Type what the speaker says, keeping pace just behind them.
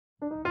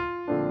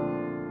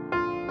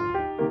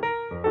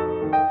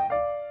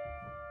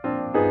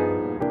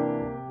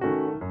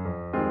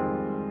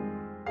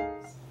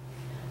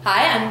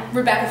Hi, I'm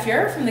Rebecca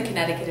Fuhrer from the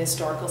Connecticut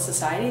Historical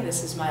Society.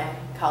 This is my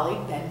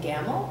colleague, Ben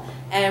Gamble,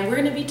 and we're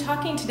going to be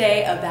talking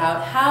today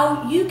about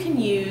how you can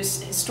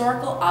use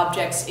historical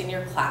objects in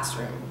your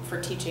classroom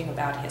for teaching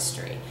about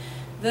history.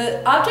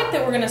 The object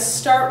that we're going to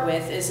start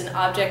with is an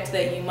object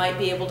that you might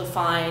be able to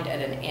find at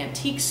an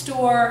antique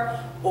store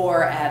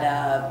or at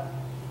a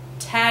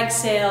tag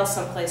sale,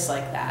 someplace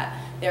like that.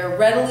 They're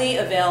readily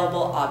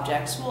available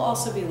objects. We'll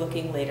also be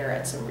looking later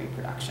at some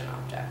reproduction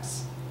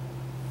objects.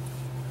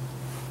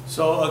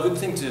 So a good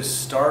thing to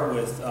start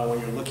with when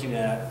you're looking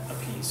at a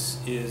piece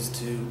is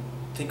to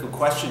think of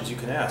questions you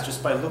can ask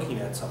just by looking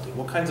at something.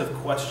 What kinds of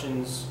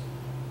questions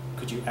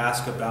could you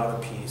ask about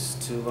a piece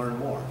to learn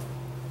more?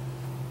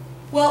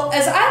 Well,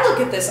 as I look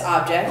at this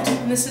object,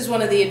 and this is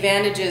one of the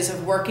advantages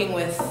of working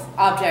with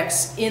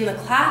objects in the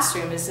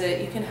classroom, is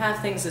that you can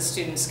have things that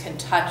students can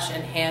touch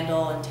and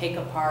handle and take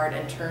apart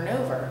and turn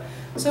over.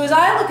 So as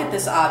I look at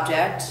this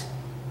object,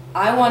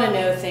 I want to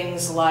know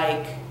things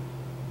like,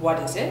 what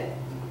is it?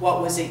 What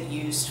was it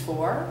used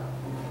for?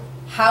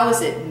 How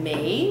is it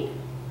made?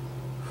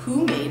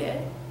 Who made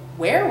it?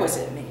 Where was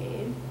it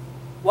made?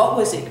 What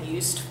was it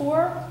used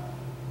for?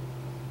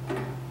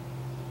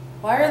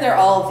 Why are there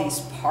all of these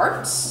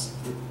parts?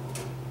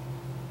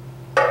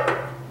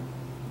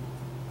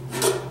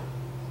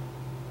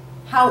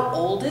 How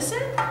old is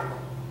it?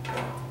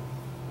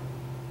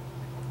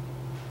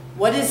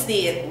 What is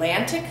the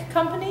Atlantic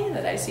Company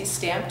that I see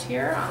stamped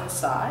here on the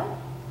side?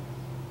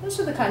 Those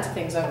are the kinds of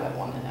things I might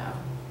want to know.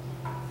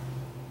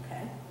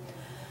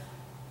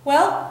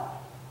 Well,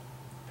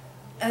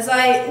 as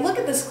I look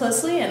at this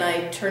closely and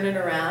I turn it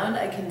around,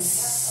 I can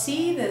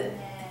see that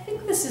I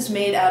think this is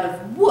made out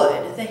of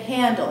wood, the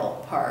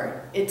handle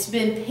part. It's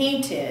been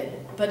painted,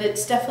 but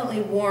it's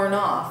definitely worn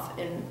off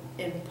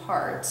in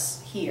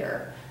parts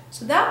here.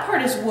 So that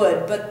part is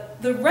wood,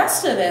 but the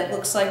rest of it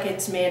looks like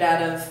it's made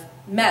out of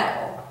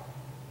metal.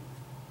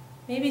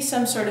 Maybe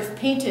some sort of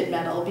painted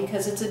metal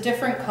because it's a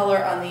different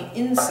color on the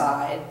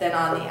inside than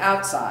on the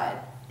outside.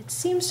 It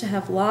seems to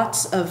have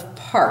lots of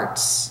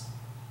parts.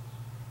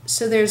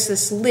 So there's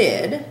this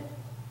lid,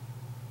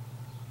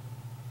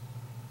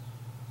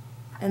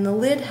 and the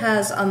lid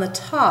has on the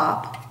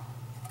top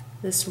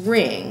this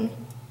ring,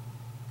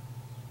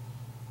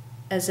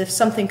 as if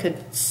something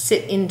could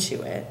sit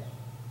into it.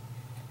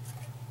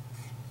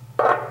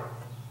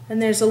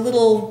 And there's a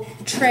little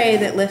tray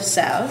that lifts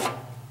out.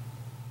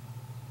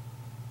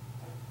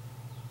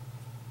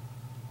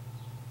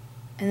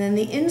 And then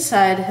the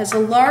inside has a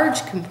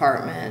large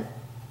compartment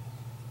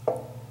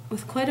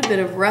with quite a bit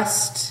of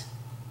rust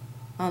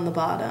on the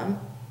bottom,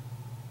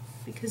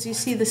 because you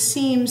see the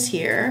seams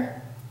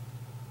here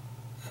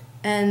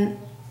and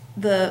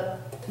the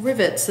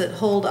rivets that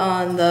hold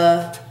on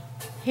the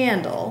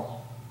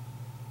handle.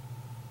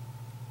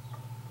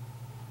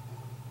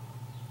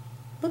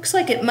 Looks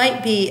like it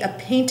might be a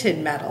painted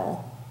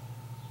metal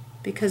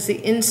because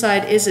the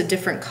inside is a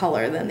different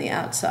color than the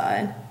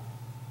outside.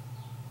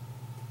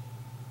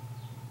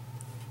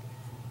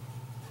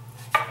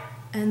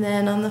 And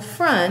then on the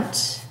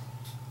front,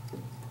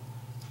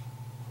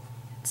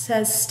 it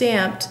says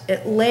stamped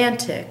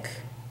Atlantic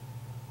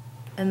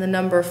and the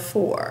number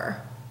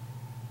 4,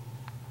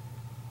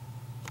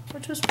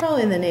 which was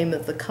probably the name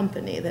of the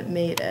company that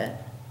made it.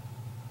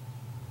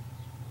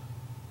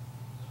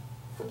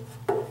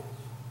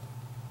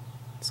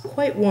 It's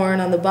quite worn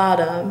on the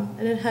bottom,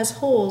 and it has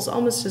holes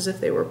almost as if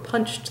they were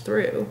punched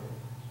through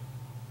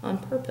on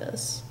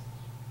purpose.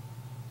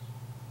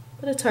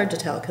 But it's hard to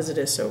tell because it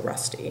is so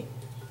rusty.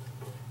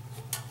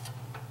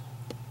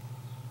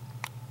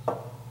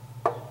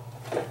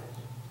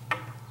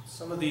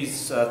 Some of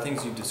these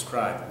things you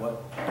described,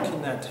 what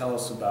can that tell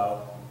us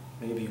about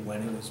maybe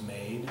when it was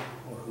made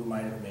or who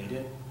might have made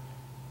it?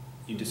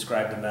 You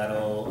described the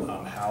metal,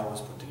 how it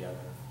was put together.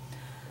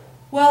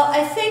 Well,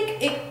 I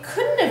think it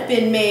couldn't have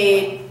been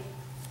made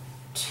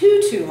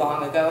too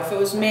long ago if it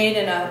was made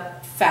in a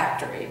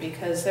factory,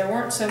 because there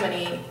weren't so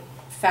many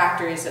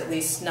factories, at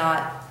least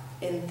not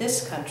in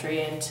this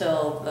country,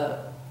 until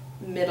the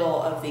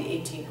middle of the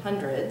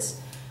 1800s.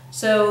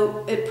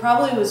 So it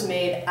probably was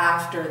made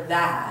after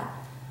that.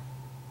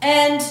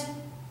 And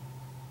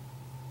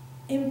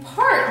in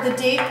part, the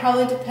date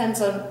probably depends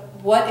on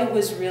what it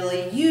was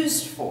really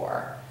used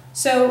for.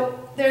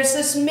 So there's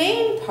this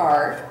main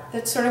part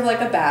that's sort of like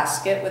a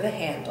basket with a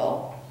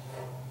handle,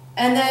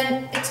 and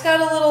then it's got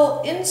a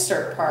little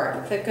insert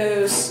part that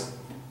goes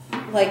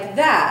like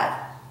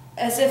that,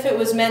 as if it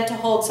was meant to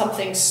hold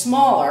something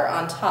smaller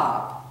on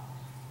top.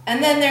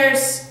 And then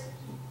there's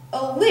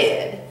a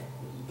lid,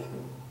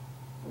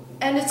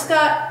 and it's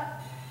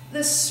got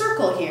this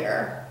circle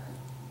here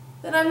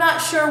that I'm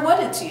not sure what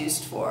it's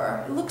used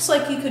for. It looks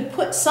like you could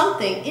put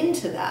something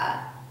into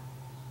that.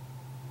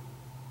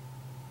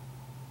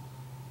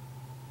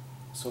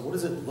 So what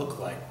does it look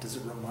like? Does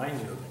it remind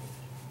you of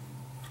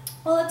anything?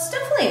 Well, it's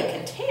definitely a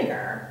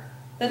container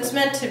that's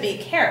meant to be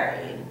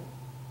carried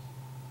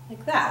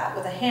like that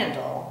with a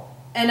handle.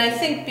 And I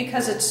think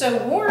because it's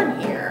so worn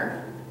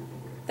here,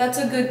 that's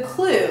a good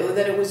clue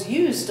that it was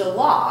used a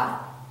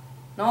lot.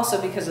 and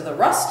also because of the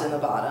rust in the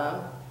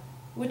bottom,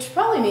 which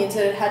probably means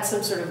that it had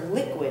some sort of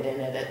liquid in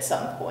it at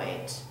some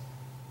point.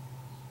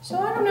 So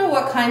I don't know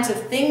what kinds of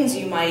things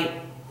you might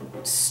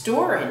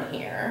store in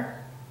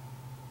here.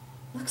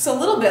 Looks a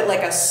little bit like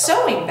a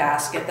sewing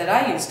basket that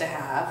I used to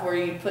have, where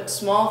you put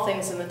small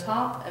things in the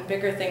top and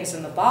bigger things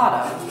in the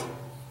bottom,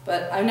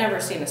 but I've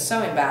never seen a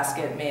sewing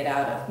basket made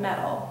out of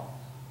metal.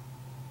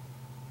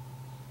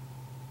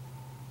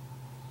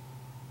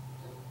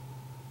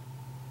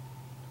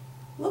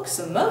 Looks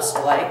the most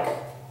like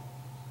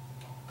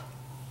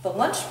the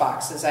lunch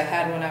boxes I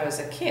had when I was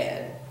a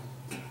kid,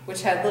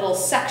 which had little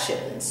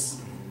sections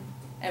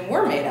and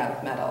were made out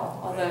of metal,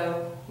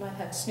 although it might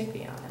have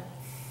Snoopy on it.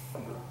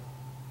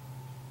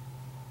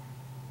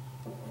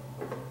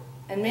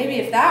 And maybe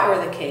if that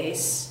were the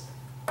case,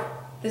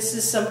 this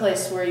is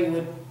someplace where you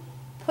would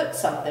put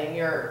something,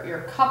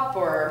 your cup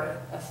or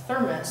a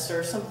thermos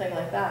or something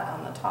like that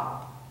on the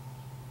top.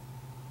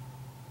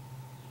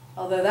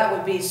 Although that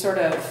would be sort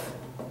of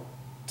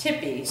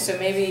tippy, so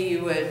maybe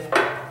you would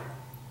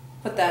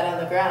put that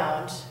on the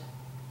ground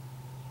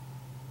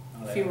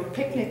if you were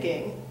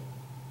picnicking,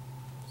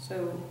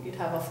 so you'd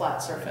have a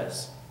flat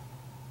surface.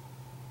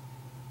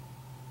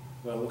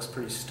 Well, it looks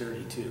pretty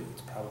sturdy too.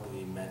 It's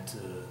probably meant to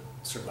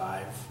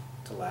survive,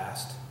 to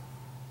last.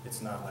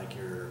 It's not like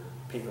your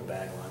paper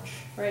bag lunch.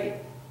 Right.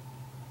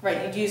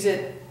 Right, you'd use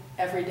it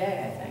every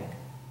day, I think.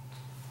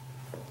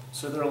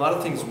 So there are a lot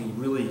of things we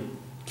really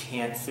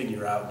can't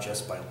figure out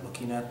just by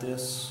looking at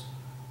this.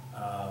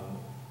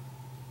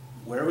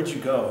 Where would you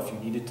go if you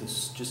needed to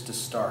just to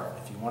start?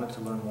 If you wanted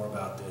to learn more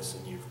about this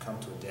and you've come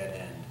to a dead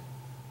end,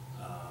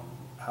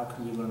 how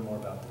can we learn more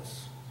about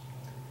this?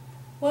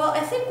 Well,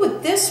 I think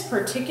with this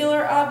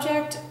particular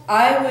object,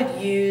 I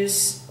would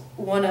use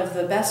one of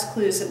the best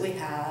clues that we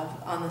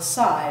have on the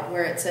side,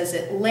 where it says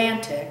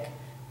Atlantic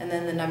and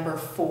then the number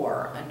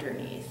 4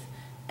 underneath.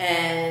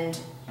 And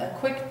a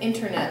quick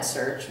internet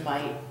search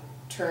might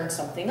turn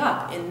something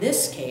up. In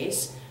this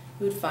case,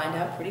 we would find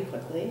out pretty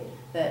quickly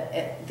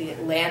that the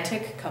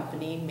Atlantic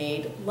Company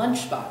made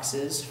lunch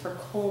boxes for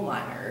coal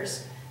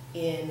miners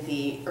in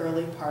the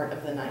early part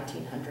of the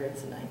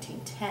 1900s and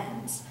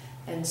 1910s.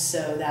 And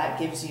so that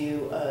gives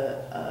you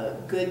a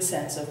good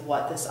sense of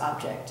what this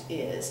object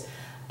is.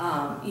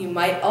 You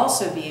might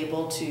also be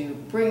able to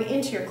bring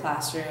into your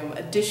classroom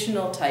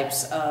additional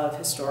types of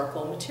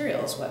historical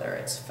materials, whether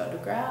it's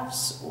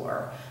photographs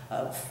or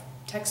of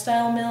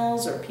textile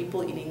mills or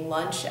people eating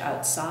lunch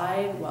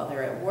outside while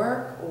they're at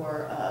work,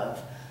 or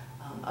of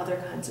other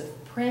kinds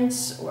of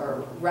prints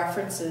or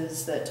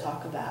references that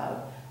talk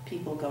about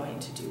people going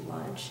to do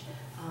lunch.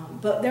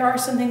 But there are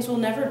some things we'll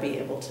never be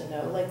able to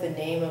know, like the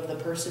name of the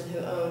person who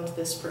owned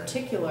this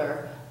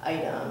particular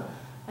item.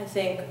 I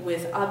think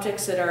with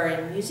objects that are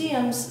in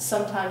museums,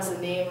 sometimes the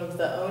name of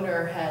the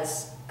owner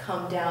has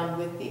come down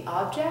with the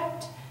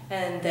object,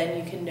 and then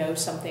you can know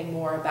something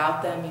more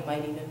about them. You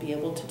might even be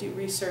able to do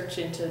research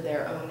into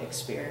their own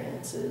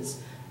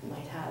experiences. You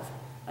might have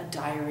a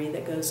diary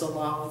that goes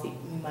along with it.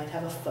 You might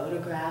have a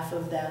photograph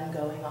of them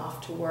going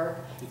off to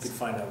work. You could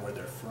find out where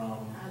they're from.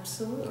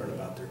 Absolutely. Learn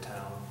about their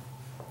town.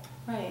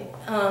 Right.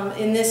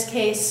 In this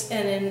case,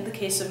 and in the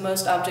case of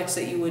most objects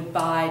that you would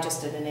buy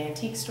just at an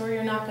antique store,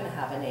 you're not going to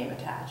have a name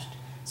attached.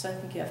 So I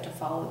think you have to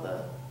follow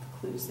the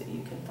clues that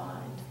you can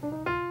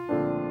find.